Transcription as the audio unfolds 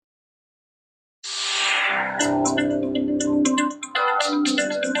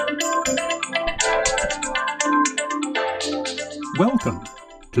Welcome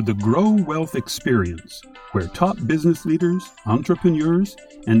to the Grow Wealth Experience, where top business leaders, entrepreneurs,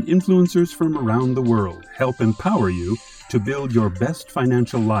 and influencers from around the world help empower you to build your best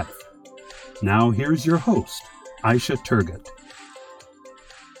financial life. Now here's your host, Aisha Turgut.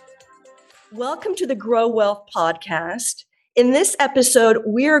 Welcome to the Grow Wealth podcast. In this episode,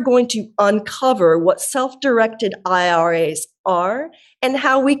 we are going to uncover what self-directed IRAs are and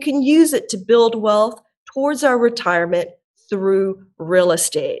how we can use it to build wealth towards our retirement through real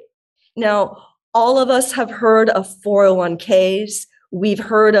estate. Now, all of us have heard of 401ks. We've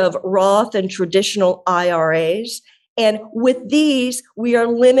heard of Roth and traditional IRAs. And with these, we are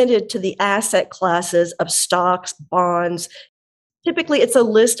limited to the asset classes of stocks, bonds. Typically, it's a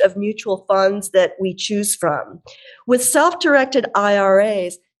list of mutual funds that we choose from. With self-directed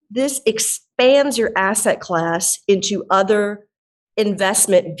IRAs, this expands your asset class into other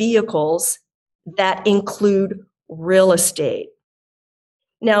investment vehicles that include real estate.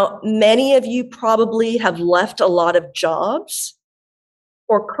 Now, many of you probably have left a lot of jobs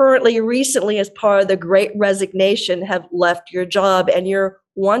or currently, recently, as part of the Great Resignation, have left your job and you're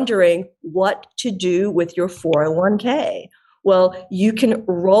wondering what to do with your 401k. Well, you can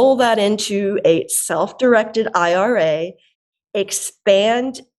roll that into a self-directed IRA,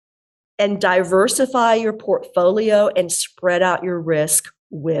 expand and diversify your portfolio and spread out your risk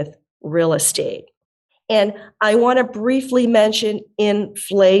with real estate. And I want to briefly mention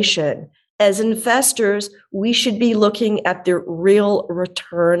inflation. As investors, we should be looking at the real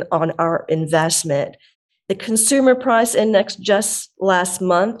return on our investment. The consumer price index just last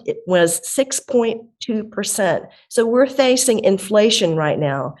month, it was 6.2%. So we're facing inflation right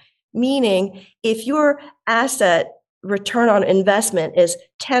now, meaning if your asset return on investment is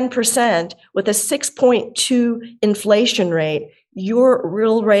 10% with a 6.2 inflation rate, your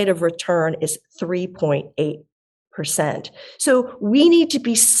real rate of return is 3.8%. So we need to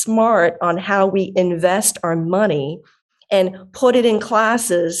be smart on how we invest our money and put it in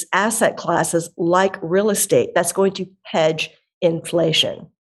classes, asset classes like real estate that's going to hedge inflation.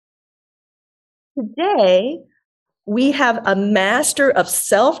 Today, we have a master of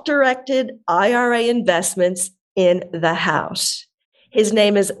self-directed IRA investments in the house. His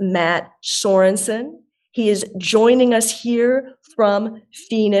name is Matt Sorensen. He is joining us here from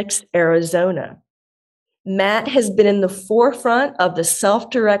Phoenix, Arizona. Matt has been in the forefront of the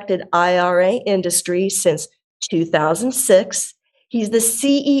self-directed IRA industry since 2006. He's the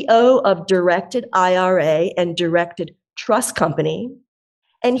CEO of Directed IRA and Directed Trust Company.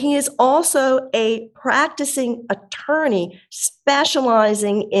 And he is also a practicing attorney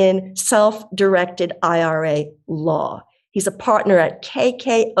specializing in self-directed IRA law. He's a partner at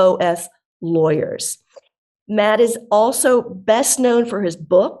KKOS Lawyers. Matt is also best known for his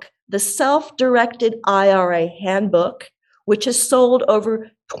book, The Self-Directed IRA Handbook, which has sold over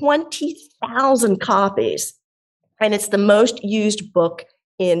 20,000 copies, and it's the most used book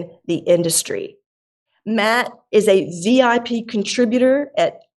in the industry. Matt is a VIP contributor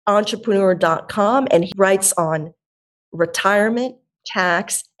at entrepreneur.com, and he writes on retirement,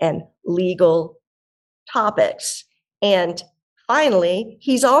 tax, and legal topics. And finally,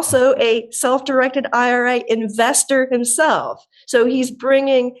 he's also a self-directed IRA investor himself. So he's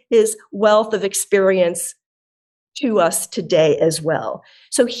bringing his wealth of experience to us today as well.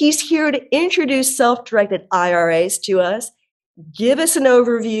 So he's here to introduce self-directed IRAs to us, give us an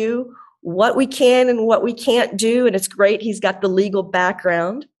overview, what we can and what we can't do. And it's great he's got the legal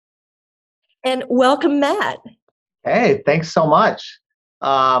background. And welcome, Matt. Hey, thanks so much.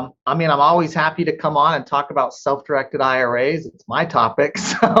 I'm always happy to come on and talk about self-directed IRAs. It's my topic.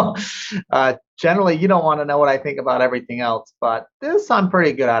 So generally, you don't want to know what I think about everything else, but this I'm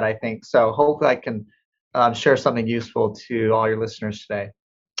pretty good at, I think. So hopefully I can share something useful to all your listeners today.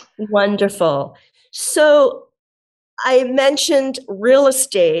 Wonderful. So I mentioned real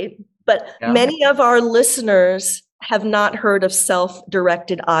estate, but many of our listeners have not heard of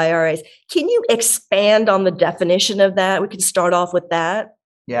self-directed IRAs. Can you expand on the definition of that? We can start off with that.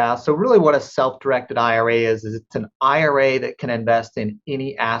 Yeah, so really what a self-directed IRA is it's an IRA that can invest in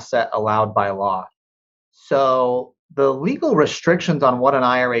any asset allowed by law. So the legal restrictions on what an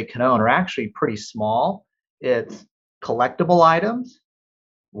IRA can own are actually pretty small. It's collectible items,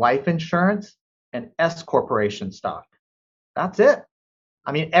 life insurance, and S corporation stock. That's it.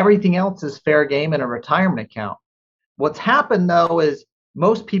 I mean, everything else is fair game in a retirement account. What's happened, though, is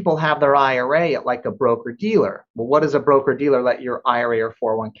most people have their IRA at like a broker-dealer. Well, what does a broker-dealer let your IRA or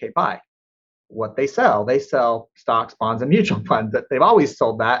 401k buy? What they sell. They sell stocks, bonds, and mutual funds. They've always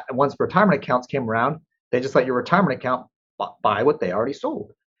sold that. And once retirement accounts came around, They just let your retirement account buy what they already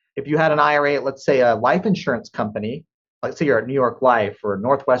sold. If you had an IRA at, let's say, a life insurance company, let's say you're at New York Life or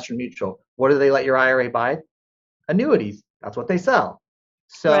Northwestern Mutual, what do they let your IRA buy? Annuities. That's what they sell. Right.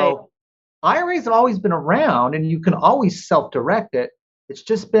 So IRAs have always been around and you can always self-direct it. It's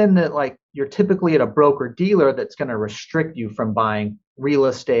just been that like you're typically at a broker dealer that's going to restrict you from buying real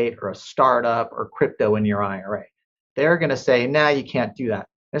estate or a startup or crypto in your IRA. They're going to say, nah, you can't do that.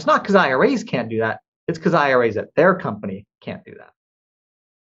 And it's not because IRAs can't do that. It's because IRAs at their company can't do that.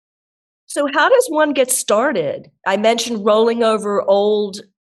 So how does one get started? I mentioned rolling over old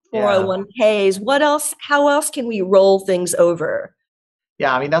 401ks. What else? How else can we roll things over?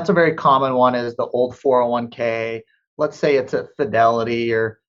 Yeah, I mean, that's a very common one is the old 401k. Let's say it's at Fidelity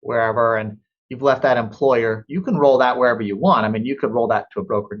or wherever, and you've left that employer. You can roll that wherever you want. I mean, you could roll that to a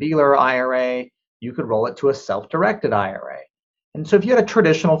broker dealer IRA. You could roll it to a self-directed IRA. And so if you had a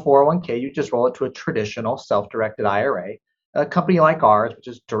traditional 401k, you just roll it to a traditional self-directed IRA. A company like ours, which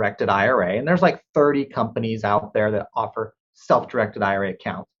is directed IRA, and there's like 30 companies out there that offer self-directed IRA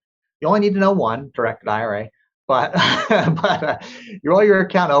accounts. You only need to know one, directed IRA, but you roll your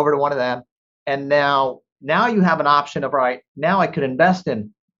account over to one of them, and now you have an option of, right, now I could invest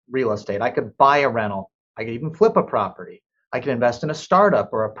in real estate. I could buy a rental. I could even flip a property. I could invest in a startup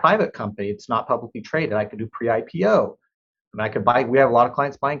or a private company. It's not publicly traded. I could do pre-IPO. And I could buy, we have a lot of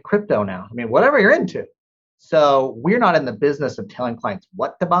clients buying crypto now. I mean, whatever you're into. So we're not in the business of telling clients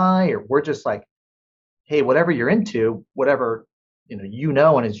what to buy, or we're just like, hey, whatever you're into, whatever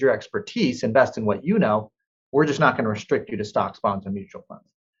and is your expertise, invest in what you know. We're just not going to restrict you to stocks, bonds, and mutual funds.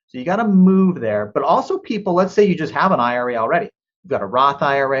 So you got to move there. But also people, let's say you just have an IRA already. You've got a Roth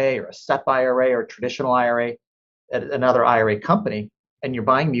IRA or a SEP IRA or a traditional IRA at another IRA company, and you're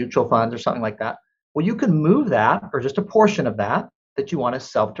buying mutual funds or something like that. Well, you can move that or just a portion of that you want to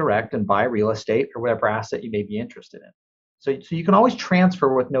self-direct and buy real estate or whatever asset you may be interested in. So you can always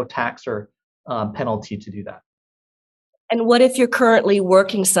transfer with no tax or penalty to do that. And what if you're currently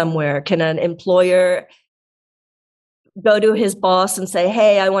working somewhere? Can an employer go to his boss and say,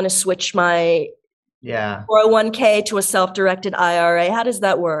 hey, I want to switch my 401k to a self-directed IRA? How does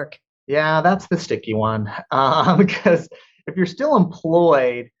that work? Yeah, that's the sticky one. Because if you're still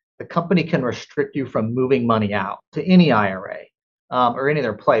employed, the company can restrict you from moving money out to any IRA or any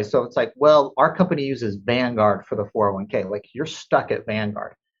other place. So it's like, well, our company uses Vanguard for the 401k. Like you're stuck at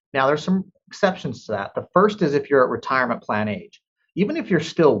Vanguard. Now, there's some exceptions to that. The first is if you're at retirement plan age. Even if you're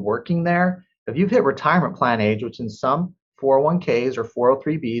still working there, if you've hit retirement plan age, which in some 401ks or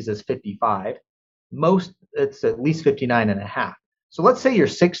 403bs is 55, most it's at least 59 and a half. So let's say you're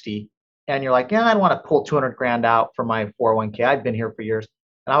 60 and you're like, yeah, I don't want to pull 200 grand out from my 401k. I've been here for years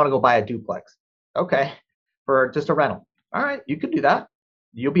and I want to go buy a duplex. Okay, for just a rental. All right, you could do that.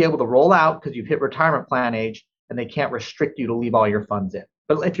 You'll be able to roll out because you've hit retirement plan age and they can't restrict you to leave all your funds in.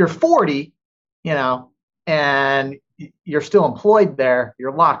 But if you're 40, and you're still employed there,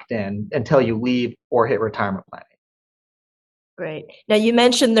 you're locked in until you leave or hit retirement plan age. Great. Now you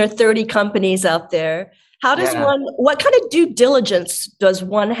mentioned there are 30 companies out there. What kind of due diligence does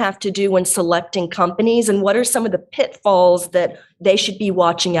one have to do when selecting companies, and what are some of the pitfalls that they should be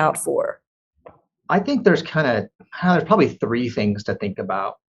watching out for? I think there's probably three things to think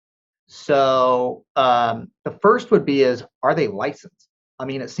about. So the first would be are they licensed? I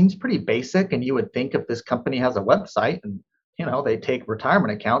mean, it seems pretty basic, and you would think if this company has a website and they take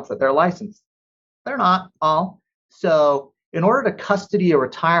retirement accounts that they're licensed. They're not all. So in order to custody a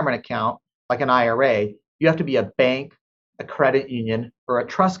retirement account like an IRA, you have to be a bank, a credit union, or a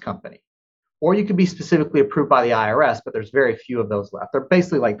trust company. Or you can be specifically approved by the IRS, but there's very few of those left. They're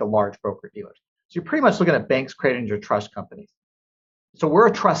basically like the large broker dealers. So you're pretty much looking at banks, credit unions, or trust companies. So we're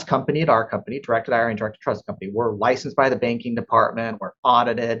a trust company at our company, Directed IRA and Directed Trust Company. We're licensed by the banking department. We're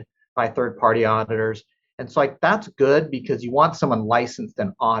audited by third-party auditors. And so that's good because you want someone licensed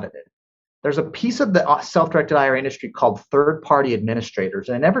and audited. There's a piece of the self-directed IRA industry called third-party administrators.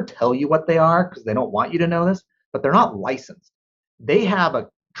 And I never tell you what they are because they don't want you to know this, but they're not licensed. They have a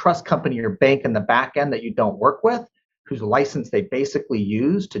trust company or bank in the back end that you don't work with, whose license they basically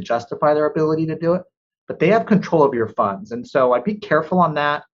use to justify their ability to do it. But they have control of your funds. And so I'd be careful on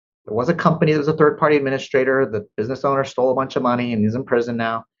that. There was a company that was a third-party administrator. The business owner stole a bunch of money and is in prison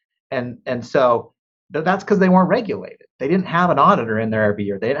now. And so that's because they weren't regulated. They didn't have an auditor in there every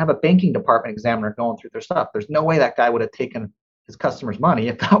year. They didn't have a banking department examiner going through their stuff. There's no way that guy would have taken his customers' money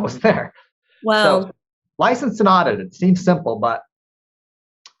if that was there. Wow. So licensed and audited seems simple, but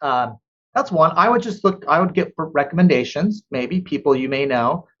that's one. I would get for recommendations, maybe people you may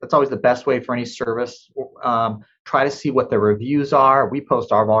know. That's always the best way for any service. Try to see what the reviews are. We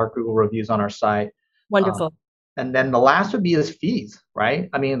post all of our Google reviews on our site. Uh, Wonderful. and then the last would be is fees, right?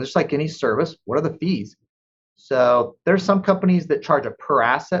 I mean, just like any service, what are the fees? So there's some companies that charge a per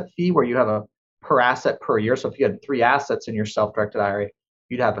asset fee where you have a per asset per year. So if you had 3 assets in your self-directed IRA,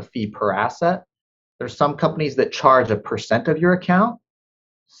 you'd have a fee per asset. There's some companies that charge a percent of your account.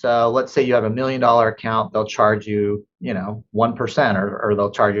 So let's say you have $1 million account, they'll charge you, 1%, or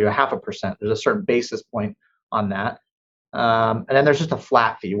they'll charge you a 0.5%. There's a certain basis point on that. And then there's just a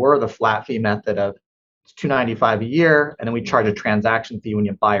flat fee. We're the flat fee method of it's $295 a year, and then we charge a transaction fee when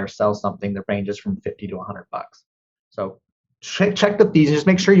you buy or sell something that ranges from 50 to $100. So check the fees and just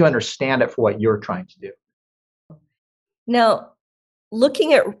make sure you understand it for what you're trying to do. Now,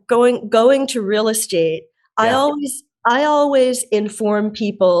 looking at going to real estate, Yeah. I always inform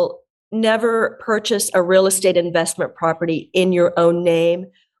people never purchase a real estate investment property in your own name.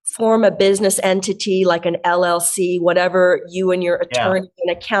 Form a business entity like an LLC, whatever you and your attorney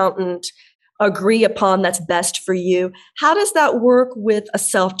and accountant agree upon that's best for you. How does that work with a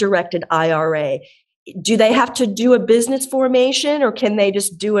self-directed IRA? Do they have to do a business formation, or can they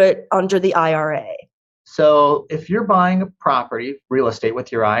just do it under the IRA? So if you're buying a property, real estate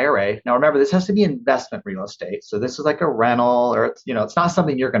with your IRA, now remember, this has to be investment real estate. So this is like a rental, or it's not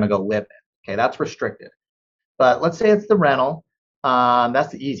something you're going to go live in. Okay, that's restricted. But let's say it's the rental. That's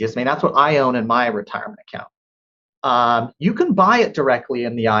the easiest. I mean, that's what I own in my retirement account. You can buy it directly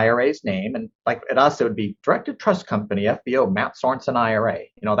in the IRA's name, and like at us, it would be Directed Trust Company, FBO, Matt Sorensen IRA.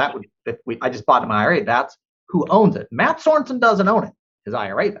 That would, I just bought it in my IRA, that's who owns it. Matt Sorensen doesn't own it. His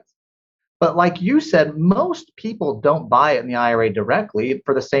IRA does. But like you said, most people don't buy it in the IRA directly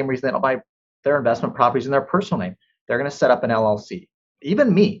for the same reason they don't buy their investment properties in their personal name. They're going to set up an LLC.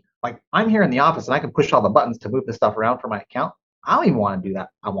 Even me, like I'm here in the office and I can push all the buttons to move the stuff around for my account. I don't even want to do that.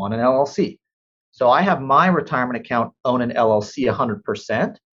 I want an LLC. So I have my retirement account own an LLC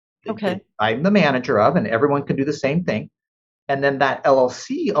 100%. Okay. I'm the manager of, and everyone can do the same thing. And then that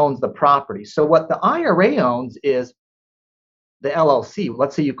LLC owns the property. So what the IRA owns is the LLC.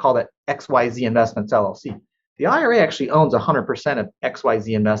 Let's say you call it XYZ Investments LLC. The IRA actually owns 100% of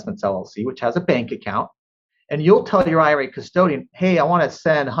XYZ Investments LLC, which has a bank account. And you'll tell your IRA custodian, hey, I want to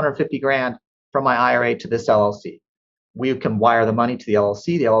send 150 grand from my IRA to this LLC. We can wire the money to the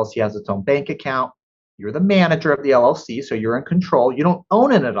LLC. The LLC has its own bank account. You're the manager of the LLC, so you're in control. You don't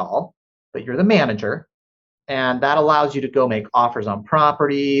own it at all, but you're the manager. And that allows you to go make offers on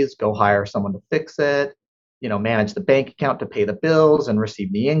properties, go hire someone to fix it, manage the bank account to pay the bills and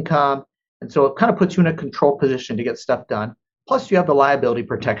receive the income. And so it kind of puts you in a control position to get stuff done. Plus, you have the liability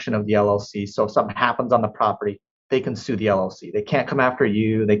protection of the LLC. So if something happens on the property, they can sue the LLC. They can't come after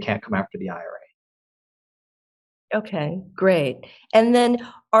you. They can't come after the IRA. Okay, great. And then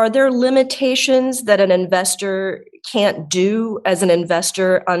are there limitations that an investor can't do as an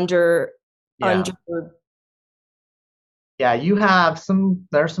investor under? Yeah, there's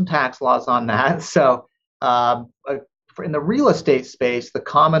some tax laws on that. So in the real estate space, the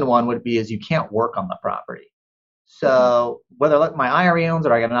common one would be is you can't work on the property. So whether like my IRA owns it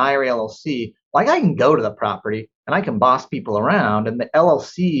or I got an IRA LLC, like I can go to the property and I can boss people around, and the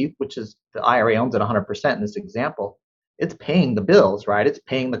LLC, which is the IRA owns it 100% in this example, it's paying the bills, right? It's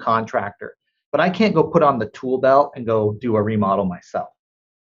paying the contractor, but I can't go put on the tool belt and go do a remodel myself.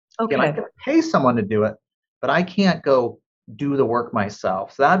 Okay. Again, I can pay someone to do it, but I can't go do the work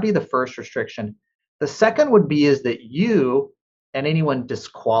myself. So that'd be the first restriction. The second would be is that you and anyone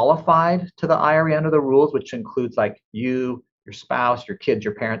disqualified to the IRA under the rules, which includes like you, your spouse, your kids,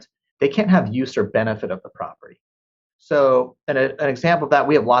 your parents, they can't have use or benefit of the property. So an example of that,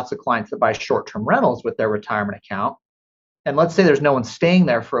 we have lots of clients that buy short-term rentals with their retirement account. And let's say there's no one staying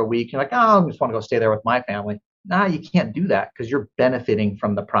there for a week. You're like, oh, I just want to go stay there with my family. Nah, you can't do that because you're benefiting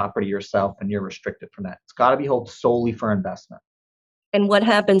from the property yourself and you're restricted from that. It's got to be held solely for investment. And what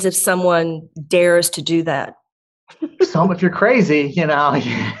happens if someone dares to do that? If you're crazy,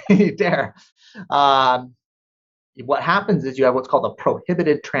 you dare. What happens is you have what's called a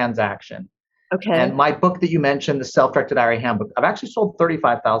prohibited transaction. Okay. And my book that you mentioned, the Self-Directed IRA Handbook, I've actually sold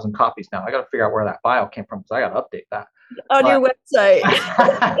 35,000 copies now. I got to figure out where that file came from because I got to update that. On your website.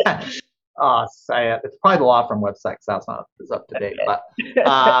 It's probably the law firm website because that's not as up to date. But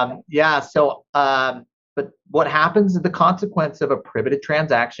but what happens is the consequence of a prohibited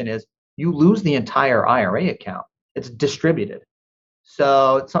transaction is you lose the entire IRA account. It's distributed.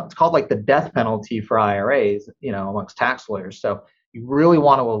 So it's called like the death penalty for IRAs, amongst tax lawyers. So you really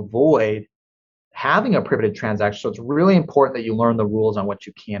want to avoid having a prohibited transaction. So it's really important that you learn the rules on what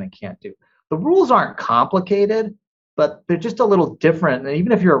you can and can't do. The rules aren't complicated, but they're just a little different. And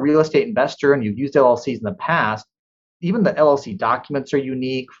even if you're a real estate investor and you've used LLCs in the past, even the LLC documents are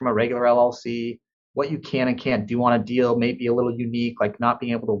unique from a regular LLC. what you can and can't do on a deal may be a little unique, like not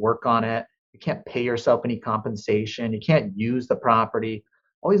being able to work on it. You can't pay yourself any compensation. You can't use the property.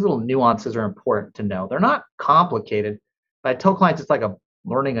 All these little nuances are important to know. They're not complicated, but I tell clients it's like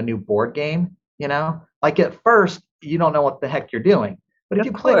learning a new board game, you know? Like at first, you don't know what the heck you're doing. But if Of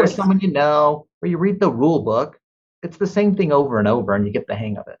you play with course. someone you know, or you read the rule book, it's the same thing over and over and you get the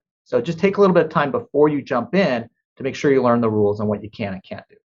hang of it. So just take a little bit of time before you jump in to make sure you learn the rules and what you can and can't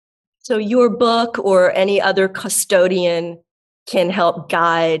do. So your book or any other custodian can help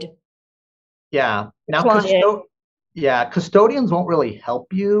guide Yeah. the Now, client. custodians won't really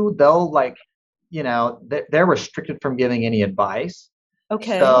help you. They'll they're restricted from giving any advice.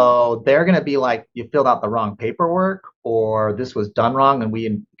 Okay. So they're going to be like, you filled out the wrong paperwork or this was done wrong. And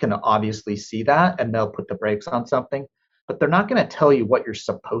we can obviously see that and they'll put the brakes on something, but they're not going to tell you what you're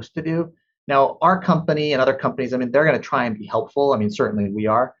supposed to do. Now, our company and other companies, I mean, they're going to try and be helpful. I mean, certainly we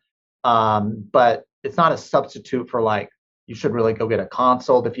are. But it's not a substitute for like, you should really go get a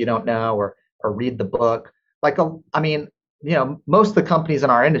consult if you don't know or read the book. I mean, most of the companies in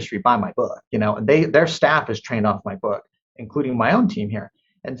our industry buy my book, and their staff is trained off my book, including my own team here.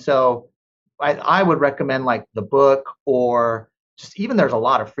 And so I would recommend like the book or just even there's a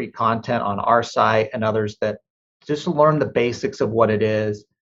lot of free content on our site and others that just learn the basics of what it is.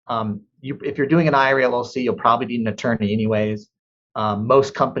 If you're doing an IRA LLC, you'll probably need an attorney anyways.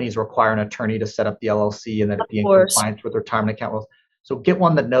 Most companies require an attorney to set up the LLC and that it be Of in course. compliance with retirement account rules. So get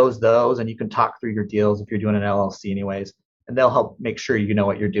one that knows those and you can talk through your deals if you're doing an LLC anyways, and they'll help make sure you know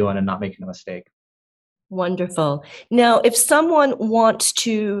what you're doing and not making a mistake. Wonderful. Now, if someone wants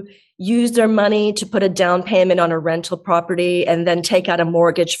to use their money to put a down payment on a rental property and then take out a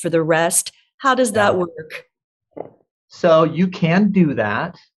mortgage for the rest, how does that Yeah. work? So you can do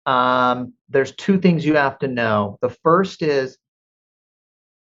that. There's two things you have to know. The first is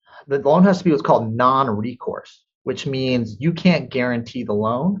the loan has to be what's called non-recourse, which means you can't guarantee the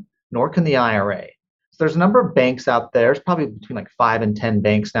loan, nor can the IRA. So there's a number of banks out there. There's probably between like 5 and 10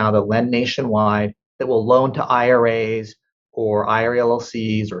 banks now that lend nationwide that will loan to IRAs or IRA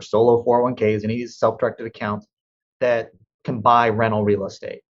LLCs or solo 401ks, any of these self-directed accounts that can buy rental real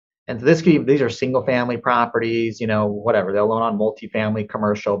estate. And so these are single family properties, whatever. They'll loan on multifamily,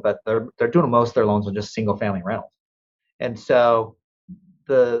 commercial, but they're doing most of their loans on just single family rentals. And so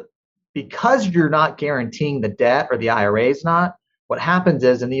because you're not guaranteeing the debt or the IRA is not, what happens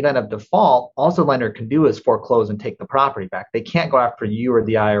is in the event of default, all the lender can do is foreclose and take the property back. They can't go after you or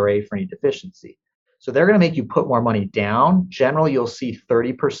the IRA for any deficiency. So they're going to make you put more money down. Generally, you'll see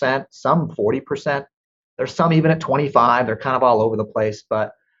 30%, some 40%. There's some even at 25. They're kind of all over the place,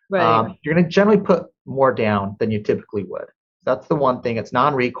 but Right. you're going to generally put more down than you typically would. So that's the one thing. It's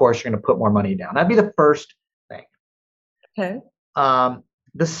non-recourse. You're going to put more money down. That'd be the first thing. Okay.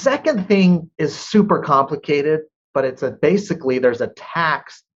 The second thing is super complicated, but basically there's a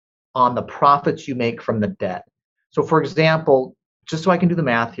tax on the profits you make from the debt. So for example, just so I can do the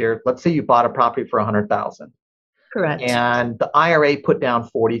math here, let's say you bought a property for 100,000 Correct. and the IRA put down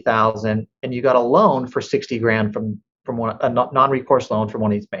 40,000 and you got a loan for 60 grand from a non-recourse loan from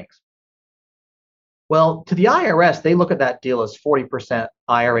one of these banks. Well, to the IRS, they look at that deal as 40%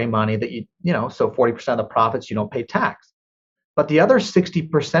 IRA money that so 40% of the profits you don't pay tax. But the other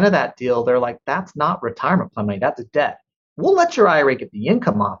 60% of that deal, they're like, that's not retirement plan money, that's debt. We'll let your IRA get the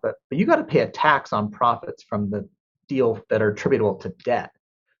income off it, but you got to pay a tax on profits from the deal that are attributable to debt.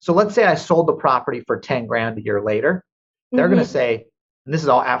 So let's say I sold the property for 10 grand a year later. They're going to say, and this is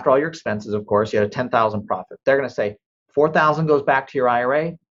all after all your expenses, of course, you had a 10,000 profit. They're going to say 4,000 goes back to your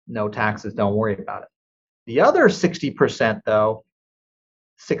IRA, no taxes, don't worry about it. The other 60% though,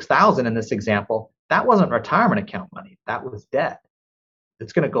 6,000 in this example, that wasn't retirement account money. That was debt.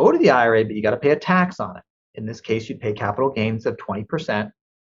 It's going to go to the IRA, but you got to pay a tax on it. In this case, you'd pay capital gains of 20%.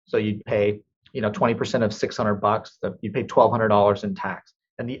 So you'd pay, 20% of $600. You pay $1,200 in tax.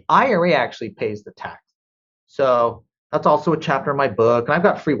 And the IRA actually pays the tax. So that's also a chapter in my book. And I've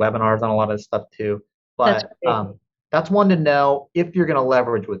got free webinars on a lot of this stuff too. But that's one to know if you're going to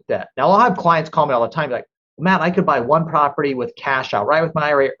leverage with debt. Now, I'll have clients call me all the time, like, Matt, I could buy one property with cash outright with my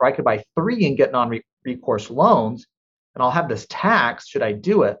IRA, or I could buy three and get non-recourse loans, and I'll have this tax. Should I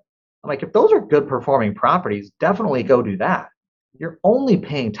do it? I'm like, if those are good performing properties, definitely go do that. You're only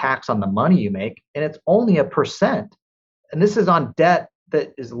paying tax on the money you make, and it's only 1%. And this is on debt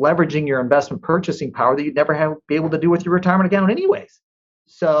that is leveraging your investment purchasing power that you'd never be able to do with your retirement account anyways.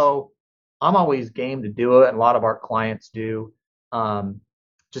 So I'm always game to do it, and a lot of our clients do.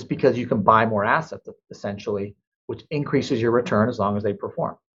 Just because you can buy more assets essentially, which increases your return as long as they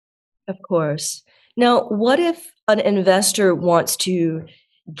perform. Of course. Now, what if an investor wants to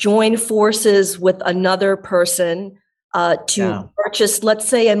join forces with another person to purchase, let's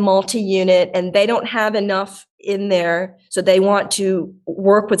say, a multi-unit, and they don't have enough in there, so they want to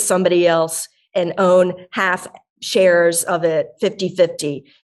work with somebody else and own half shares of it, 50-50.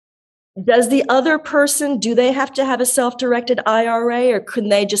 Does the other person, do they have to have a self-directed IRA, or can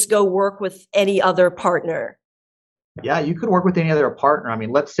they just go work with any other partner? Yeah, you could work with any other partner. I mean,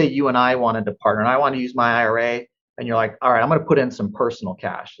 let's say you and I wanted to partner and I want to use my IRA, and you're like, all right, I'm going to put in some personal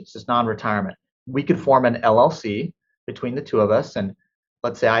cash. It's just non-retirement. We could form an LLC between the two of us. And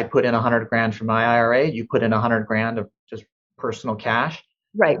let's say I put in 100 grand from my IRA, you put in 100 grand of just personal cash.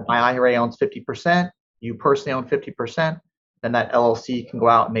 Right. My IRA owns 50%, you personally own 50%. Then that LLC can go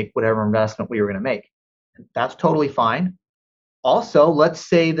out and make whatever investment we were going to make. That's totally fine. Also, let's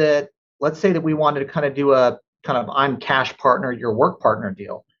say that we wanted to kind of do a kind of I'm cash partner, your work partner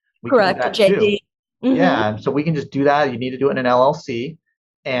deal. We Correct, can do that JP. too. Mm-hmm. Yeah, so we can just do that. You need to do it in an LLC,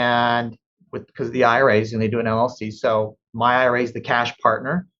 and because of the IRAs, you need to do an LLC. So my IRA is the cash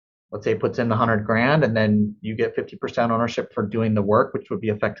partner. Let's say it puts in the 100 grand, and then you get 50% ownership for doing the work, which would be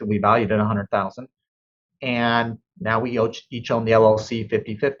effectively valued at 100,000. And now we each own the LLC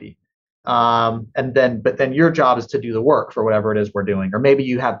 50-50. But then your job is to do the work for whatever it is we're doing. Or maybe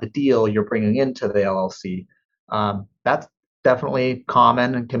you have the deal you're bringing into the LLC. That's definitely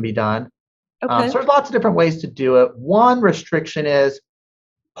common and can be done. Okay. So there's lots of different ways to do it. One restriction is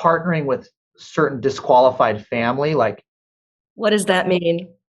partnering with certain disqualified family. Like, what does that mean?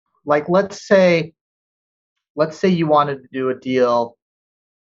 Like, let's say you wanted to do a deal,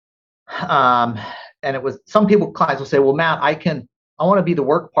 and it was, some clients will say, well, Matt, I want to be the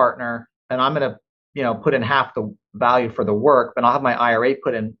work partner, and I'm going to, put in half the value for the work, but I'll have my IRA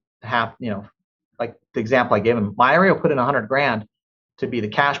put in half, like the example I gave him, my IRA will put in 100 grand to be the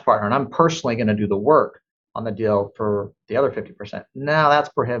cash partner, and I'm personally going to do the work on the deal for the other 50%. No, that's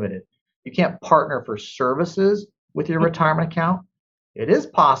prohibited. You can't partner for services with your retirement account. It is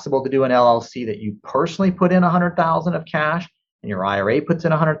possible to do an LLC that you personally put in 100,000 of cash, and your IRA puts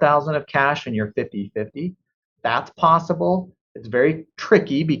in 100,000 of cash, and you're 50-50. That's possible. It's very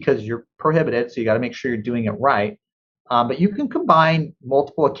tricky because you're prohibited, so you got to make sure you're doing it right. But you can combine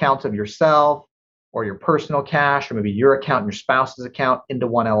multiple accounts of yourself or your personal cash, or maybe your account and your spouse's account into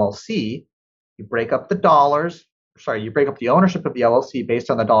one LLC. You break up the ownership of the LLC based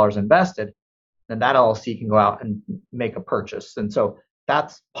on the dollars invested. Then that LLC can go out and make a purchase. And so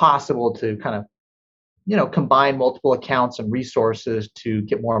that's possible to kind of, combine multiple accounts and resources to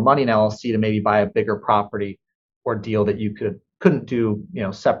get more money in LLC to maybe buy a bigger property or deal that you couldn't do,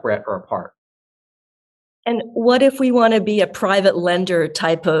 separate or apart. And what if we want to be a private lender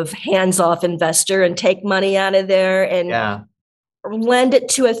type of hands-off investor and take money out of there and lend it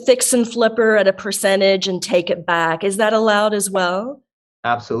to a fix and flipper at a percentage and take it back? Is that allowed as well?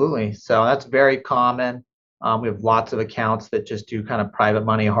 Absolutely. So that's very common. We have lots of accounts that just do kind of private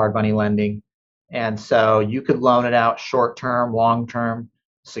money, hard money lending. And so you could loan it out short-term, long-term,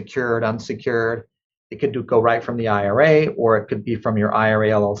 secured, unsecured. It could go right from the IRA, or it could be from your IRA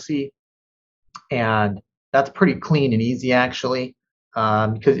LLC. And that's pretty clean and easy, actually,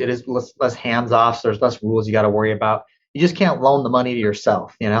 because it is less hands-off. So there's less rules you got to worry about. You just can't loan the money to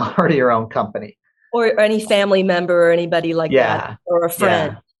yourself, or to your own company. Or any family member or anybody like that, or a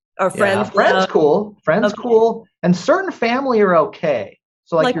friend. Or friends. Friends cool. Friends cool. And certain family are okay.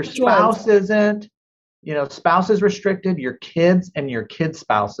 So like your spouse isn't, spouse is restricted, your kids and your kids'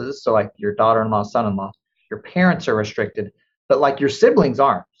 spouses. So like your daughter-in-law, son-in-law, your parents are restricted, but like your siblings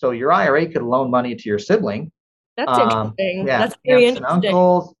aren't. So your IRA could loan money to your sibling. That's interesting. Yeah, that's very aunts interesting. And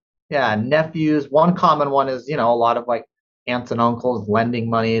uncles, nephews. One common one is, a lot of like aunts and uncles lending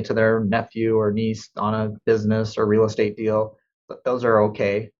money to their nephew or niece on a business or real estate deal. But those are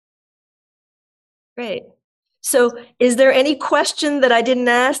okay. Great. So is there any question that I didn't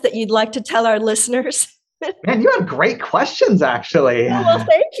ask that you'd like to tell our listeners? Man, you had great questions, actually. Oh, well,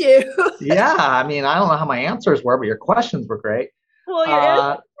 thank you. Yeah, I mean, I don't know how my answers were, but your questions were great. Well, your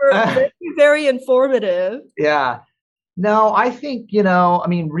answers were very, very informative. Yeah. No, I think,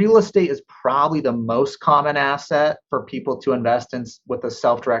 real estate is probably the most common asset for people to invest in with a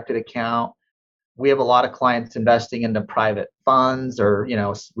self-directed account. We have a lot of clients investing into private funds or,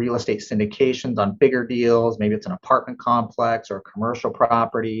 real estate syndications on bigger deals. Maybe it's an apartment complex or a commercial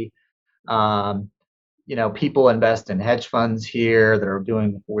property. People invest in hedge funds here that are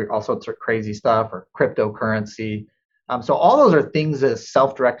doing all sorts of crazy stuff, or cryptocurrency. So all those are things that a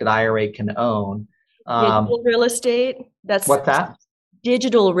self-directed IRA can own. Digital real estate? What's that?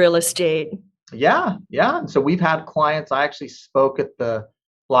 Digital real estate. Yeah. And so we've had clients. I actually spoke at the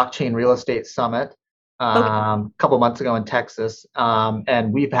Blockchain Real Estate Summit a couple months ago in Texas.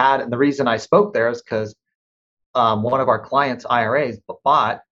 And the reason I spoke there is because one of our clients' IRAs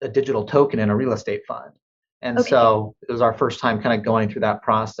bought a digital token in a real estate fund. And so it was our first time kind of going through that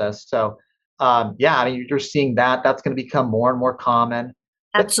process. So, I mean, you're seeing that's going to become more and more common.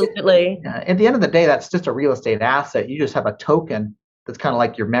 Absolutely. But at the end of the day, that's just a real estate asset. You just have a token that's kind of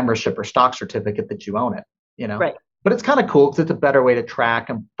like your membership or stock certificate that you own it, Right. But it's kind of cool because it's a better way to track.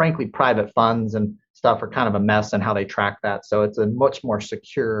 And frankly, private funds and stuff are kind of a mess in how they track that. So it's a much more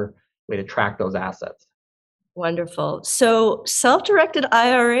secure way to track those assets. Wonderful. So self-directed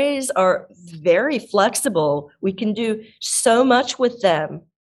IRAs are very flexible. We can do so much with them.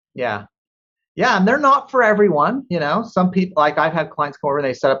 Yeah. Yeah. And they're not for everyone. Some people, like I've had clients come over and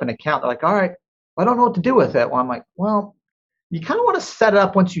they set up an account. They're like, all right, well, I don't know what to do with it. Well, I'm like, well, you kind of want to set it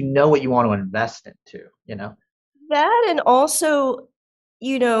up once you know what you want to invest into, That, and also,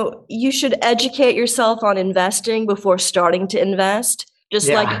 you should educate yourself on investing before starting to invest. Just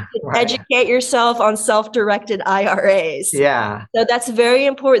like you should educate yourself on self-directed IRAs. Yeah. So that's very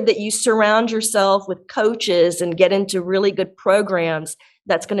important that you surround yourself with coaches and get into really good programs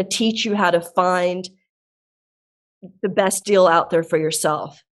that's going to teach you how to find the best deal out there for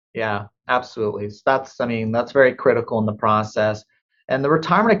yourself. Yeah, absolutely. So that's very critical in the process. And the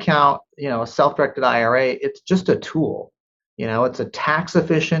retirement account, a self-directed IRA, it's just a tool. It's a tax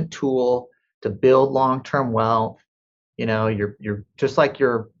efficient tool to build long-term wealth. You're just like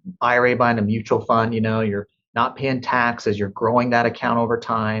your IRA buying a mutual fund, you're not paying taxes, you're growing that account over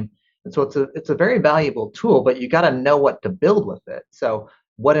time. And so it's a very valuable tool, but you got to know what to build with it. So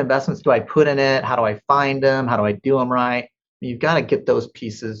what investments do I put in it? How do I find them? How do I do them right? You've got to get those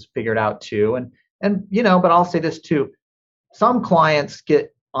pieces figured out too. But I'll say this too. Some clients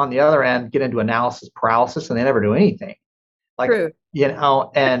get on the other end, get into analysis paralysis and they never do anything. True.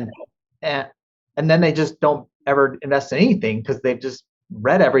 And then they just don't ever invest in anything because they've just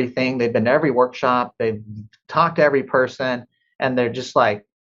read everything. They've been to every workshop. They've talked to every person and they're just like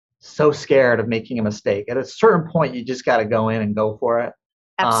so scared of making a mistake. At a certain point, you just got to go in and go for it.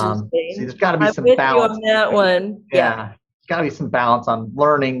 Absolutely. So there's got to be some with balance. You on that one. Yeah. Got to be some balance on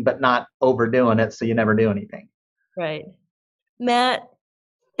learning, but not overdoing it so you never do anything. Right. Matt,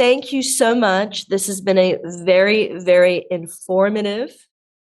 thank you so much. This has been a very, very informative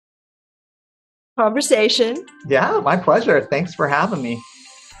conversation. Yeah, my pleasure. Thanks for having me.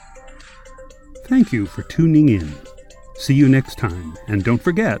 Thank you for tuning in. See you next time, and don't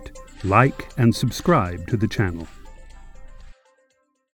forget, like and subscribe to the channel.